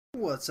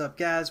What's up,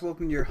 guys?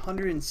 Welcome to your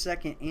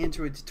 102nd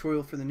Android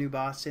tutorial for the new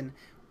Boston.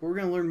 We're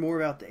going to learn more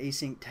about the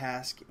async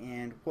task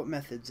and what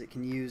methods it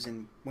can use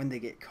and when they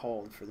get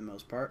called for the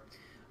most part.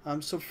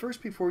 So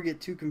first, before we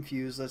get too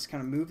confused, let's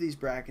kind of move these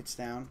brackets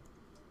down.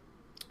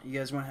 You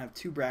guys want to have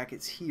two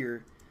brackets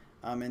here,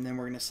 and then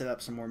we're going to set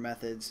up some more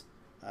methods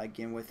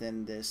again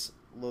within this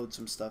load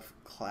some stuff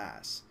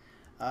class.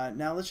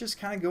 Now let's just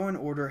kind of go in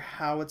order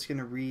how it's going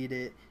to read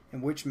it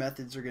and which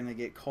methods are going to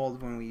get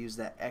called when we use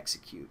that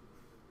execute.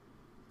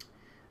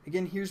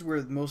 Again, here's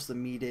where most of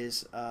the meat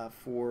is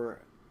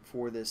for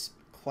this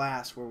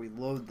class, where we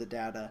load the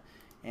data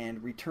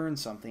and return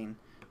something.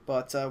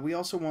 But we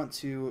also want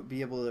to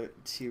be able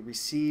to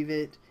receive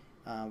it,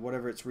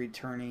 whatever it's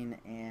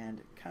returning,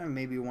 and kind of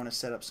maybe want to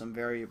set up some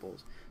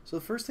variables. So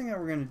the first thing that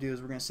we're going to do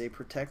is we're going to say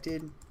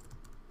protected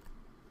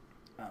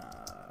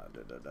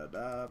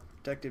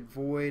protected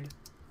void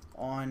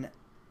on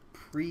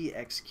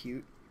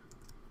pre-execute.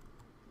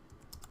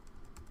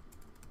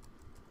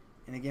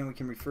 And again, we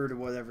can refer to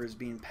whatever is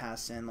being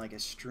passed in, like a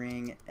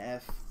string,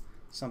 f,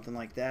 something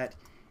like that.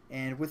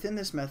 And within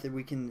this method,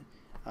 we can,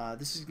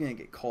 this is going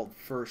to get called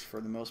first for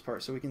the most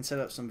part. So we can set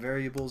up some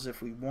variables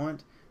if we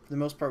want. For the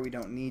most part, we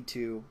don't need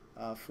to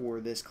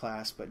for this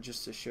class, but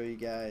just to show you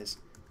guys,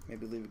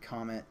 maybe leave a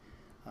comment.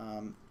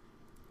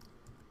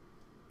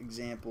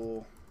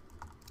 Example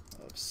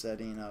of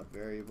setting up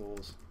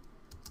variables,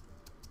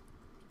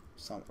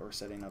 or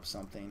setting up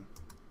something.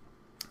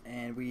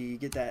 And we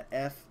get that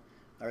f,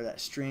 or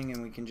that string,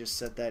 and we can just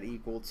set that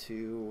equal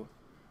to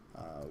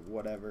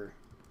whatever,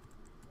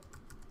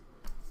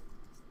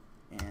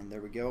 and there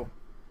we go.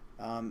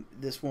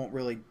 This won't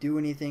really do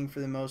anything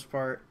for the most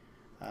part,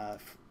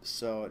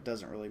 so it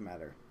doesn't really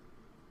matter.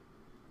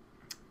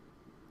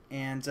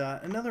 And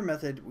another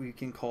method we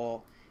can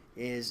call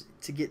is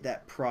to get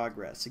that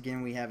progress.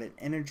 Again, we have an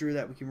integer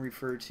that we can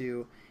refer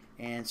to,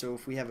 and so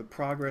if we have a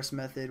progress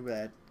method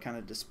that kind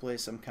of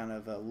displays some kind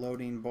of a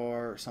loading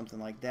bar or something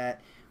like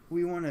that,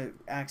 we want to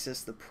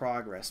access the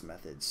progress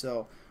method.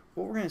 So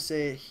what we're going to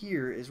say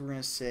here is we're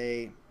going to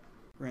say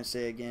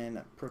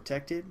again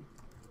protected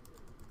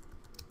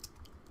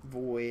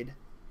void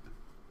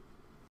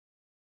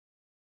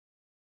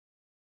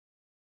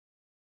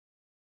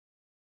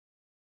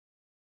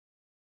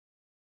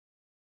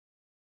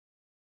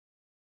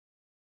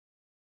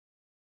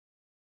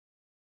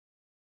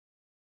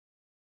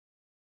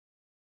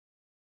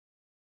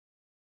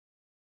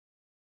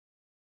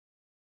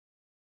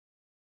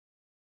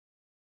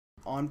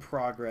on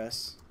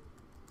progress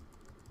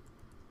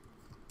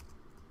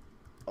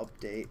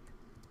update,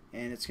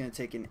 and it's going to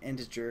take an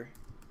integer,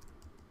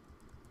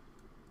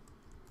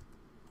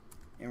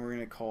 and we're going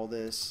to call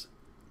this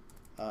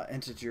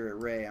integer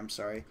array. I'm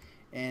sorry.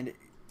 And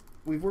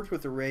we've worked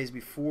with arrays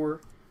before,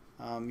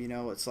 you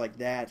know, it's like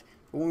that,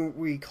 but when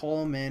we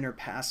call them in or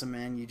pass them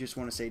in, you just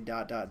want to say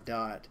dot dot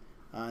dot,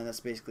 and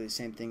that's basically the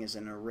same thing as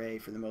an array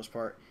for the most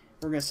part.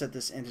 We're going to set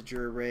this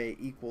integer array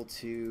equal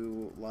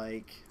to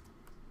like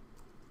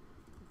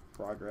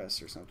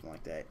progress or something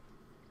like that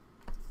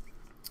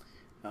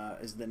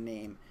is the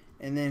name.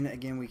 And then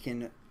again, we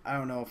can, I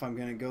don't know if I'm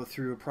going to go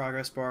through a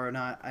progress bar or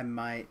not. I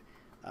might.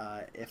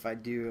 If I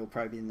do, it'll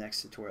probably be the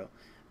next tutorial.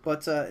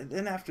 But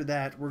then after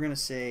that, we're going to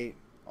say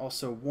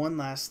also one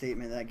last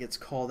statement that gets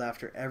called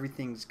after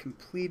everything's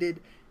completed,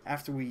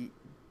 after we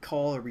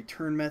call a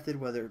return method,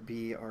 whether it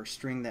be our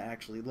string that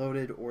actually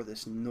loaded or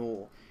this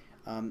null.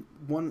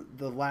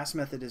 The last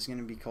method is going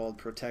to be called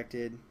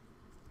protected,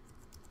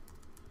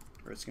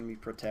 or it's going to be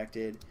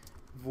protected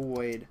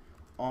void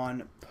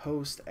on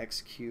post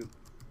execute,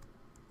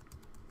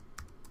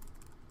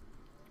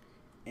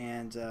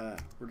 and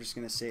we're just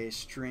going to say a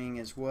string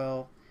as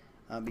well,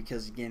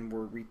 because again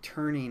we're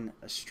returning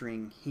a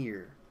string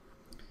here.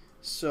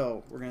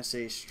 So we're going to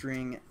say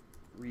string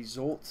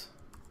result,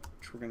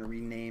 which we're going to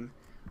rename.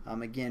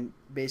 Again,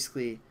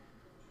 basically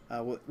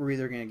we're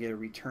either going to get a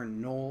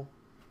return null,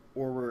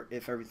 or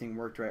if everything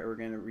worked right, we're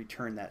going to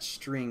return that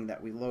string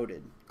that we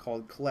loaded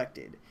called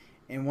collected.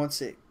 And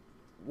once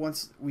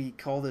we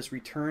call this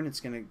return, it's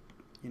going to,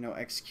 you know,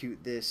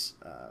 execute this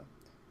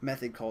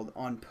method called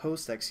on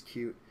post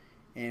execute,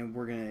 and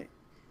we're going to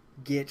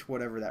get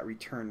whatever that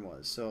return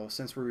was. So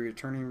since we're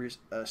returning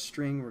a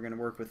string, we're going to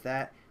work with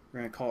that. We're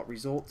going to call it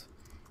result,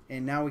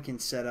 and now we can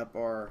set up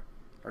our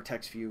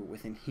text view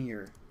within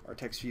here. Our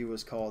text view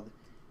was called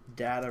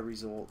data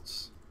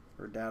results,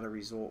 or data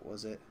result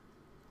was it,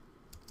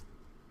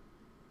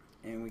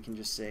 and we can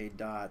just say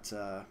dot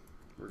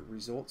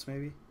results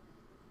maybe,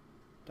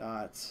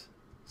 dot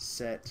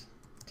set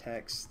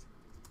text,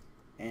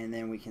 and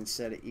then we can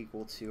set it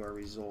equal to our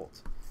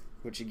result,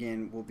 which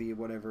again will be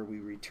whatever we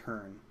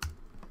return.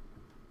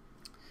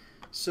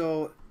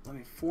 So let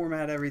me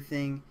format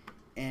everything,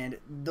 and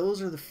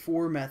those are the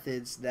four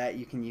methods that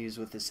you can use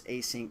with this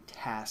async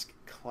task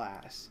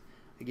class.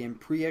 Again,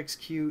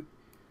 pre-execute,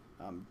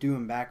 do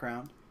in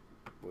background,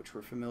 which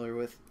we're familiar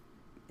with,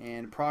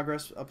 and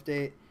progress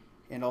update,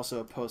 and also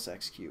a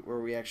post-execute, where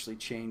we actually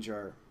change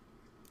our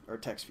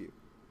text view.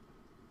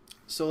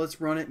 So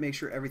let's run it, make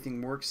sure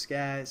everything works,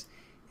 guys,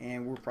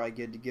 and we're probably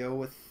good to go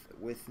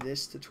with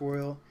this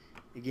tutorial.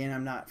 Again,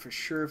 I'm not for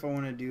sure if I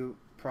want to do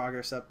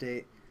progress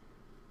update.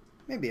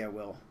 Maybe I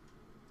will.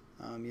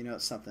 You know,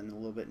 it's something a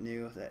little bit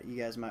new that you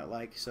guys might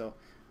like, so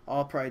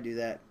I'll probably do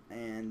that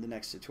in the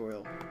next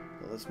tutorial.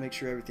 So let's make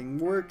sure everything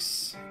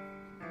works.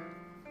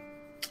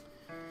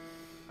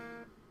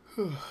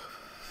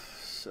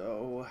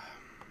 So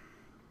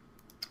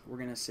we're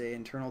gonna say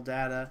internal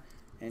data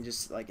and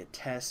just like a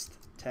test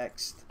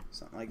text,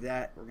 something like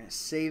that. We're gonna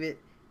save it,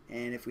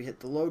 and if we hit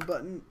the load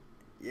button,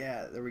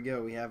 yeah, there we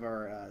go, we have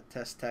our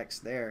test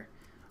text there.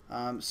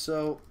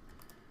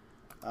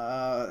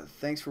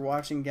 Thanks for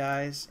watching,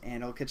 guys,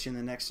 and I'll catch you in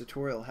the next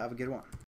tutorial. Have a good one.